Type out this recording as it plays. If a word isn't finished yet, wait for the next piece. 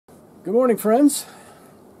Good morning, friends.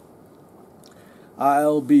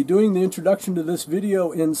 I'll be doing the introduction to this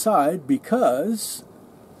video inside because,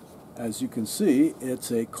 as you can see, it's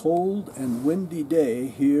a cold and windy day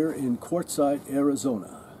here in Quartzsite,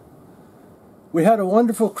 Arizona. We had a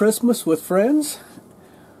wonderful Christmas with friends.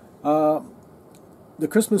 The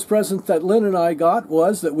Christmas present that Lynn and I got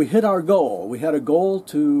was that we hit our goal. We had a goal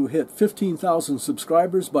to hit 15,000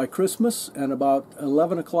 subscribers by Christmas, and about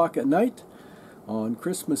 11 o'clock at night on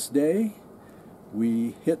Christmas Day,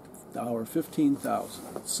 we hit our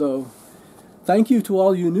 15,000. So thank you to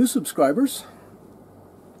all you new subscribers.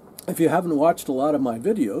 If you haven't watched a lot of my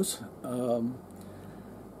videos, a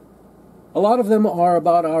lot of them are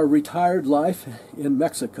about our retired life in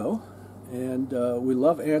Mexico, and we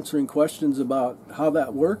love answering questions about how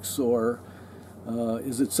that works, or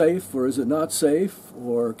is it safe or is it not safe,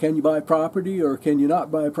 or can you buy property or can you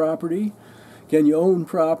not buy property? Can you own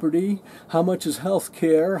property? How much is health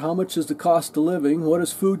care? How much is the cost of living? What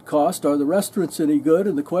does food cost? Are the restaurants any good?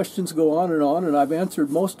 And the questions go on, and I've answered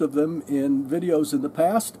most of them in videos in the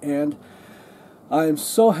past, and I am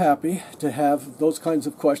so happy to have those kinds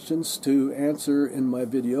of questions to answer in my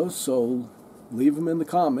videos. So leave them in the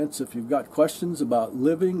comments if you've got questions about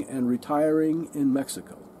living and retiring in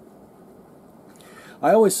Mexico.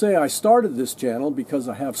 I always say I started this channel because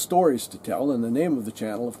I have stories to tell, and the name of the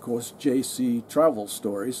channel, of course, JC Travel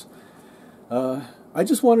Stories. I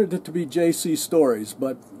just wanted it to be JC Stories,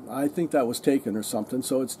 but I think that was taken or something,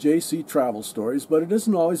 so it's JC Travel Stories. But it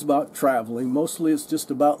isn't always about traveling. Mostly it's just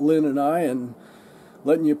about Lynn and I and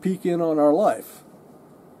letting you peek in on our life.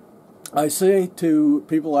 I say to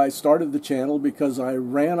people I started the channel because I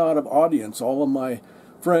ran out of audience. All of my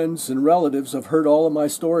friends and relatives have heard all of my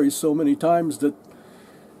stories so many times that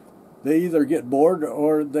they either get bored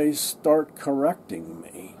or they start correcting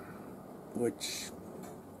me, which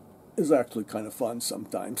is actually kind of fun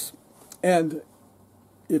sometimes. And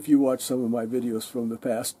if you watch some of my videos from the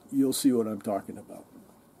past, you'll see what I'm talking about.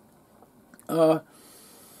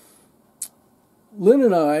 Lynn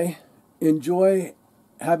and I enjoy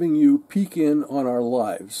having you peek in on our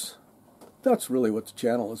lives. That's really what the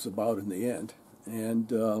channel is about in the end.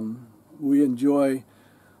 And we enjoy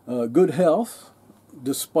good health,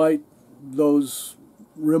 despite those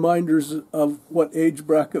reminders of what age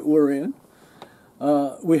bracket we're in.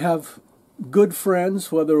 We have good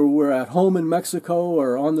friends, whether we're at home in Mexico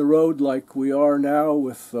or on the road like we are now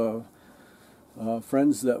with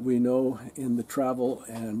friends that we know in the travel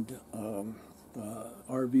and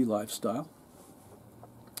RV lifestyle.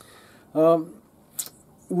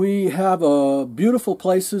 We have beautiful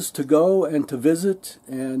places to go and to visit,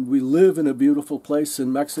 and we live in a beautiful place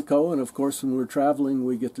in Mexico, and of course when we're traveling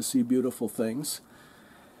we get to see beautiful things.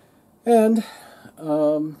 And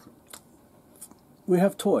we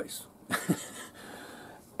have toys.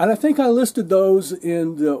 And I think I listed those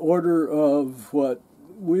in the order of what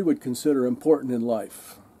we would consider important in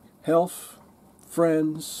life: health,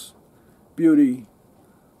 friends, beauty.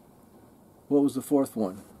 What was the fourth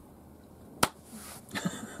one?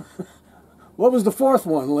 What was the fourth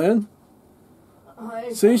one, Lynn?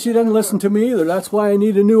 See, she didn't listen to me either. That's why I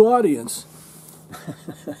need a new audience.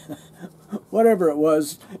 Whatever it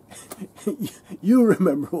was, you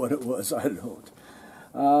remember what it was. I don't.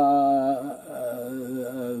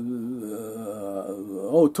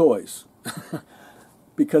 Toys.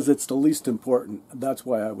 Because it's the least important. That's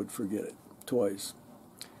why I would forget it. Toys.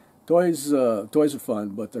 Toys are fun,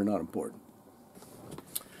 but they're not important.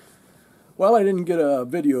 Well, I didn't get a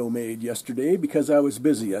video made yesterday because I was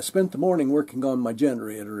busy. I spent the morning working on my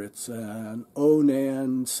generator. It's an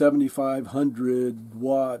Onan 7500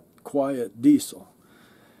 watt quiet diesel.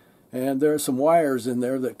 And there are some wires in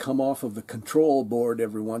there that come off of the control board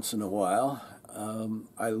every once in a while.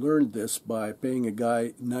 I learned this by paying a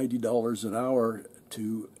guy $90 an hour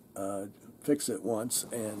to fix it once,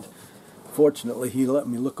 and fortunately he let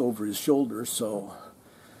me look over his shoulder, so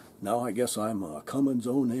now I guess I'm a Cummins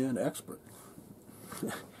Onan expert.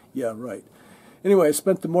 Yeah, right. Anyway, I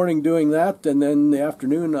spent the morning doing that, and then the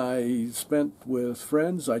afternoon I spent with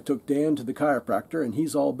friends. I took Dan to the chiropractor, and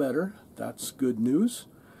he's all better. That's good news.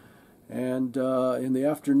 And in the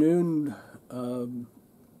afternoon,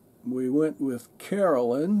 we went with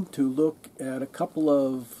Carolyn to look at a couple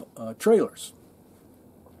of trailers.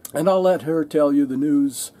 And I'll let her tell you the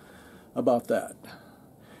news about that.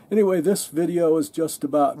 Anyway, this video is just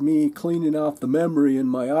about me cleaning out the memory in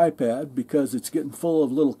my iPad because it's getting full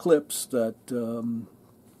of little clips that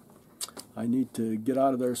I need to get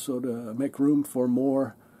out of there so to make room for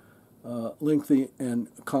more lengthy and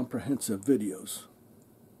comprehensive videos.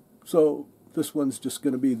 So this one's just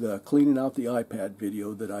going to be the cleaning out the iPad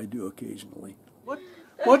video that I do occasionally. What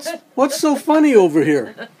What's so funny over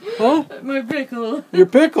here? Huh? My pickle. Your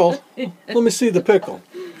pickle? Let me see the pickle.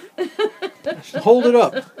 Hold it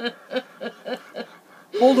up.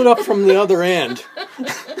 Hold it up from the other end.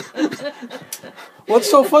 What's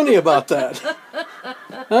so funny about that?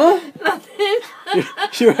 Huh? Nothing.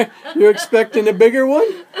 You're expecting a bigger one?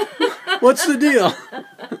 What's the deal?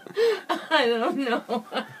 I don't know.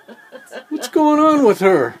 What's going on with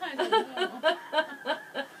her?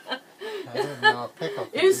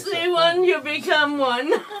 You see one, you become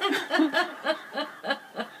one.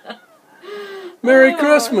 Merry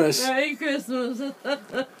Christmas. Merry Christmas.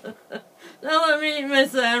 Now let me eat my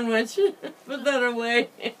sandwich. Put that away.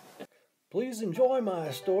 Please enjoy my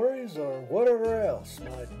stories or whatever else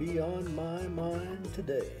might be on my mind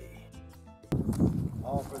today.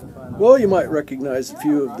 Well, you might recognize a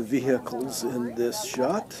few of the vehicles in this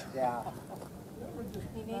shot.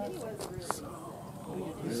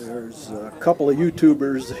 There's a couple of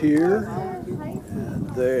YouTubers here and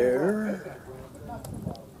there.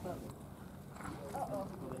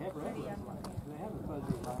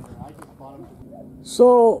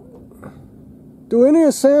 So, do any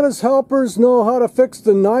of Santa's helpers know how to fix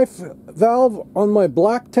the knife valve on my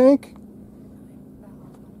black tank?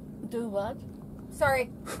 Do what?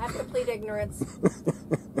 Sorry, I have to plead ignorance.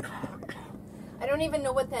 I don't even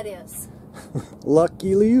know what that is. Lucky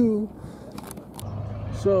you.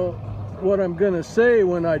 So, what I'm going to say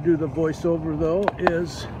when I do the voiceover, though,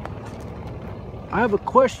 is I have a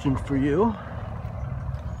question for you.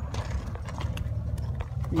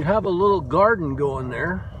 You have a little garden going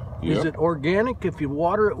there. Yep. Is it organic if you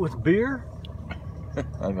water it with beer?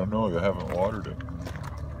 I don't know. I haven't watered it.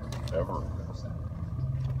 Ever.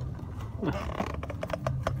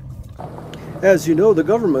 As you know, the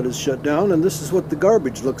government is shut down, and this is what the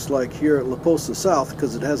garbage looks like here at La Posa South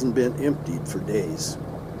because it hasn't been emptied for days.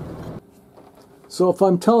 So if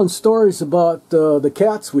I'm telling stories about the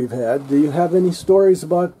cats we've had, do you have any stories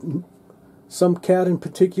about some cat in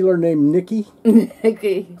particular named Nikki?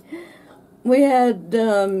 Nikki. We had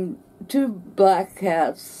 2 black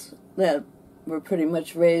cats that were pretty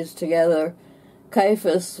much raised together.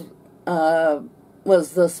 Caiaphas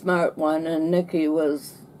was the smart one, and Nikki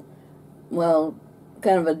was, well,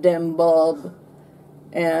 kind of a dim bulb.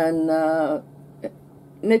 And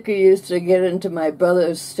Nikki used to get into my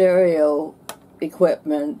brother's stereo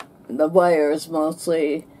equipment, the wires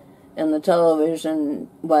mostly, and the television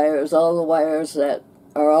wires, all the wires that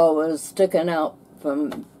are always sticking out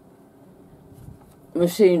from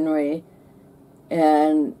machinery.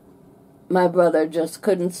 And my brother just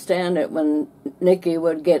couldn't stand it when Nikki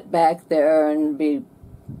would get back there and be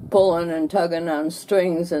pulling and tugging on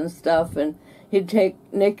strings and stuff, and he'd take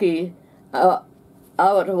Nikki out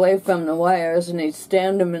away from the wires, and he'd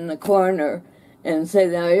stand him in the corner and say,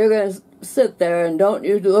 now you're going to sit there and don't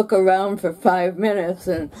you look around for 5 minutes.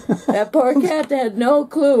 And that poor cat had no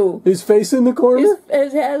clue. His face in the corner?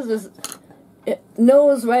 It has his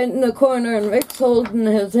nose right in the corner, and Rick's holding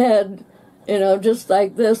his head, you know, just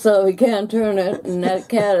like this, so he can't turn it. And that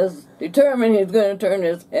cat is determined he's going to turn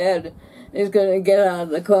his head. He's going to get out of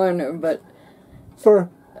the corner. But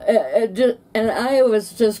and I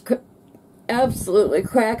was just absolutely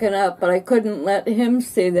cracking up, but I couldn't let him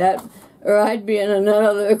see that, or I'd be in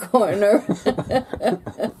another corner.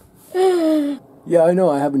 Yeah, I know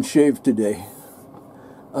I haven't shaved today.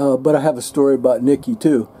 But I have a story about Nikki,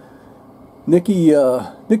 too. Nikki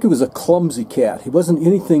was a clumsy cat. He wasn't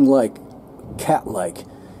anything like cat-like.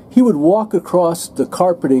 He would walk across the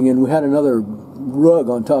carpeting, and we had another rug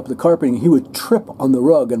on top of the carpeting. He would trip on the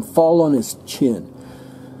rug and fall on his chin.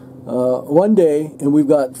 One day, and we've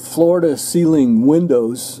got floor-to-ceiling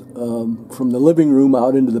windows from the living room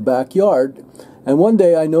out into the backyard, and one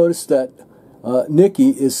day I noticed that Nikki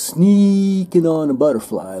is sneaking on a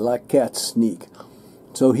butterfly like cats sneak.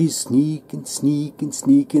 So he's sneaking,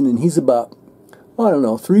 and he's about, I don't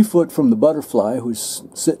know, 3 foot from the butterfly, who's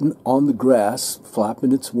sitting on the grass,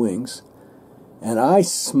 flapping its wings, and I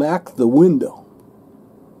smack the window.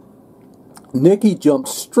 Nikki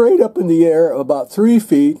jumps straight up in the air about 3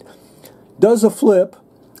 feet, does a flip,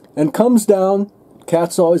 and comes down.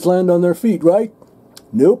 Cats always land on their feet, right?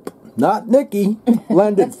 Nope, not Nikki.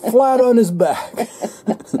 Landed flat on his back.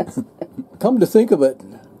 Come to think of it,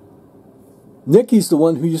 Nikki's the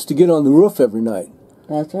one who used to get on the roof every night.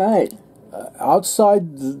 That's right.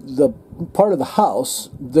 Outside the part of the house,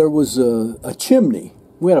 there was a chimney.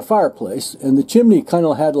 We had a fireplace, and the chimney kind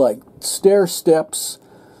of had like stair steps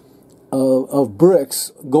of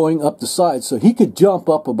bricks going up the side, so he could jump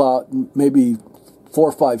up about maybe 4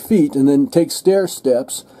 or 5 feet and then take stair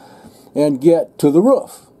steps and get to the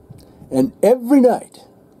roof. And every night,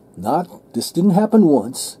 not This didn't happen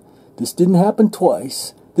once. This didn't happen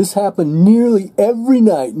twice. This happened nearly every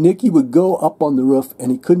night. Nicky would go up on the roof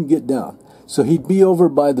and he couldn't get down. So he'd be over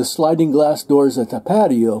by the sliding glass doors at the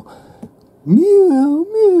patio. Mew,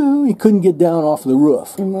 mew. He couldn't get down off the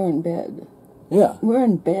roof. And we're in bed. Yeah. We're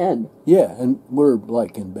in bed. Yeah, and we're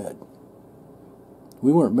like in bed.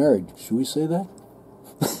 We weren't married. Should we say that?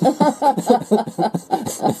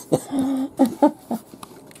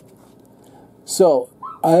 So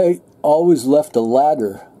I always left a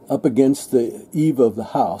ladder up against the eave of the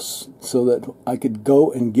house so that I could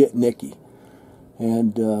go and get Nicky.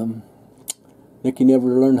 And Nicky never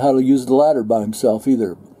learned how to use the ladder by himself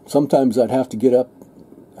either. Sometimes I'd have to get up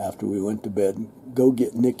after we went to bed and go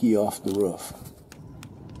get Nicky off the roof.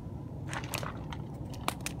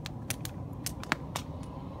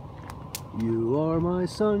 You are my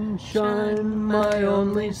sunshine, my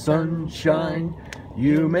only sunshine.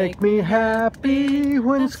 You make me happy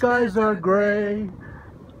when skies are gray.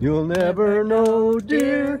 You'll never know,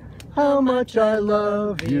 dear, how much I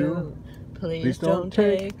love you. Please don't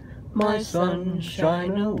take my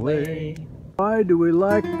sunshine away. Why do we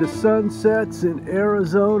like the sunsets in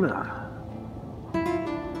Arizona?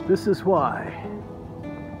 This is why.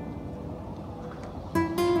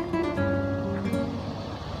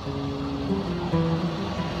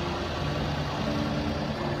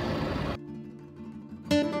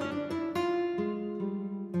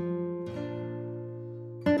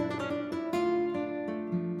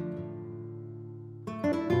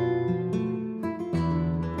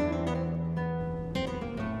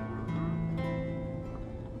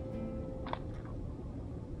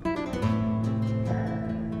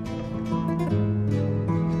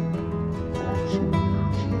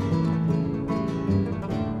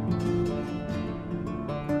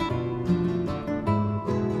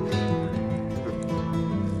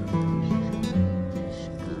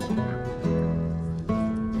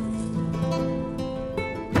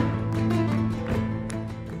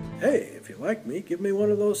 Hey, if you like me, give me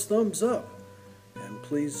one of those thumbs up. And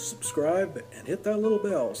please subscribe and hit that little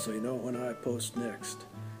bell so you know when I post next.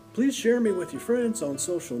 Please share me with your friends on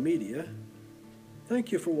social media.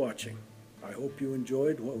 Thank you for watching. I hope you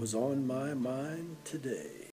enjoyed what was on my mind today.